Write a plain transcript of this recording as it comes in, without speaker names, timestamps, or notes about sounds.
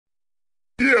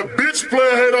Yeah, bitch,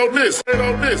 player hate on this, hate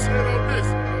on this, hate on this.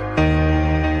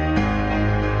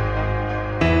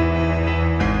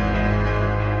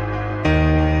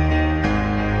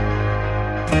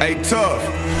 Hey, Tuff,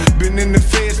 been in the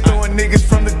feds throwing niggas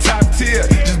from the top tier.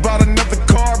 Just bought another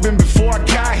carbon before I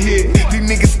got here. These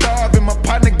niggas starving, my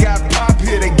partner got pop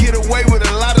here. They get away with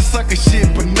a lot of sucker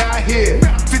shit, but not here.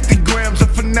 50 grams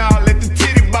of phenol at the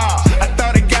titty bar. I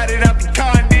thought he got it out the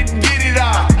car and didn't get it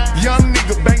out. Young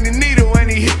nigga banged the needle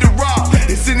and he hit the rock.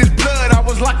 It's in his blood, I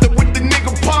was locked up with the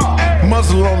nigga paw.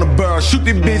 Muzzle on the barrel, shoot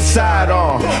this bitch side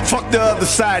on. Fuck the other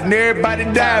side and everybody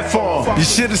died for him. You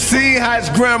should've seen how his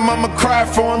grandmama cried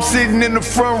for him. Sitting in the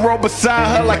front row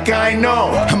beside her like I ain't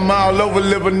know. I'm all over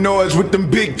Illinois with them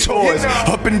big toys.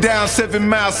 Up and down 7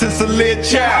 miles since a little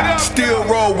child. Still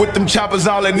roll with them choppers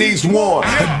all in East Warren.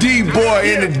 A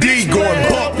D-boy in a D going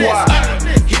buck wild.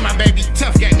 Hit my baby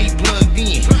Tuff, got me plugged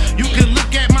in. You can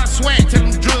look at my swag, tell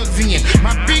them drugs in.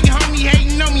 My big homie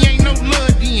hating on me, ain't no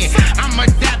blood in. I'ma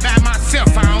die by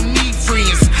myself, I don't need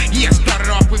friends. Yeah, I started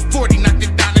off with 40, knocked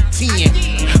it down to 10.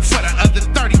 For the other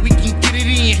 30, we can get it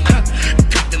in.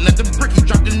 Cut another brick, he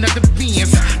dropped another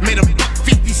Benz. Made a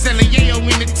 $1.50 selling yayo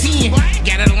in the 10.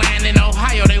 Got a line in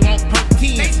Ohio, they want per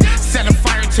 10. Setting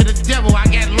fire to the devil, I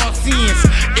got lost ends.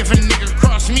 If a nigga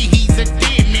cross me, he's a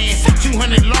dead man.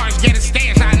 200 large, get a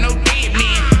stash, I know dead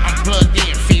man. I'm plugged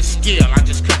in, fish skill, I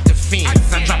just cut the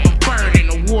fence. I drop a bird in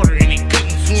the water and it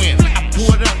couldn't swim. I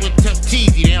pulled up with Tuff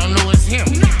Peezy, they don't know it's him.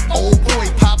 Old boy,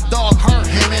 pop dog, hurt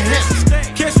him and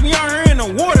him. Catch me out here in the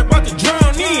water, about to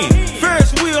drown in.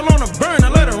 Ferris wheel on a burner,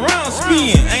 let a round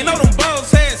spin. Ain't know them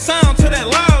balls had sound to that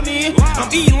loud in.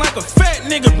 I'm eating like a fat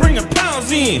nigga, bringing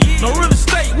pounds in. No real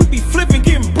estate, we be flipping,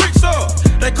 getting bricks off.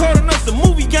 They calling us the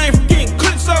movie game for getting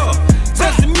clips off.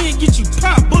 Testing me and get you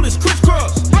pop, bullets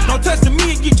crisscross. No testing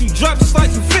me and get you dropped just like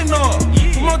some fentanyl.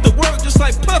 Promote the work just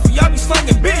like Puffy, I be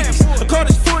slanging biggies. I call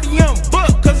this 40 young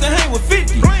buck, cause I hang with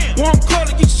 50. Won't call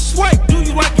it, get you swipe, do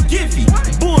you like a Giffy?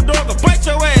 Bulldog will bite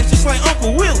your ass just like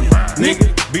Uncle Willie. Nigga,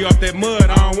 be off that mud,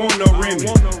 I don't want no Remy.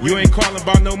 You ain't calling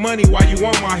about no money, why you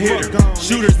want my hitter?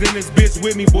 Shooters in this bitch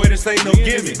with me, boy, this ain't no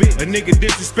gimmick. A nigga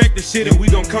disrespect the shit and we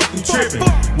gon' come through trippin'.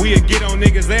 We'll get on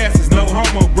niggas' asses, no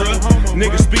homo, bruh.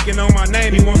 Nigga speaking on my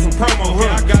name, he want some promo,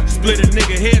 huh? I got to split a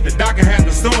nigga head, the doctor had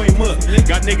to sew him up.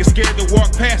 Got niggas scared to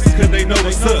walk past us cause they know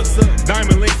what's up.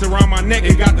 Diamond links around my neck,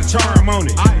 it got the charm on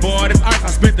it. Boy, this ice, I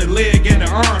spent the leg and the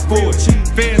arm for it.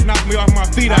 Feds knocked me off my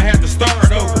feet, I had to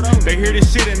start over. They hear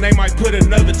this shit and they might put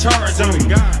another charge on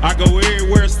me. I go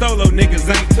everywhere solo, niggas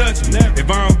ain't touching. If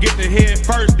I don't get the head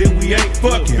first, then we ain't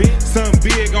fucking. Something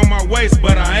big on my waist,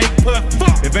 but I ain't puffin'.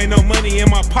 If ain't no money in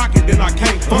my pocket, then I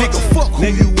can't fuck. Nigga, fuck who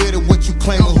you with or what you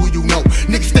claim or who you know.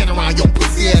 Nigga, stand around your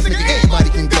pussy ass, nigga, everybody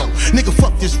can go. Nigga,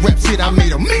 fuck this rap shit, I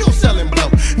made a meal selling blow.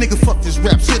 Nigga, fuck this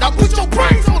rap shit, I put your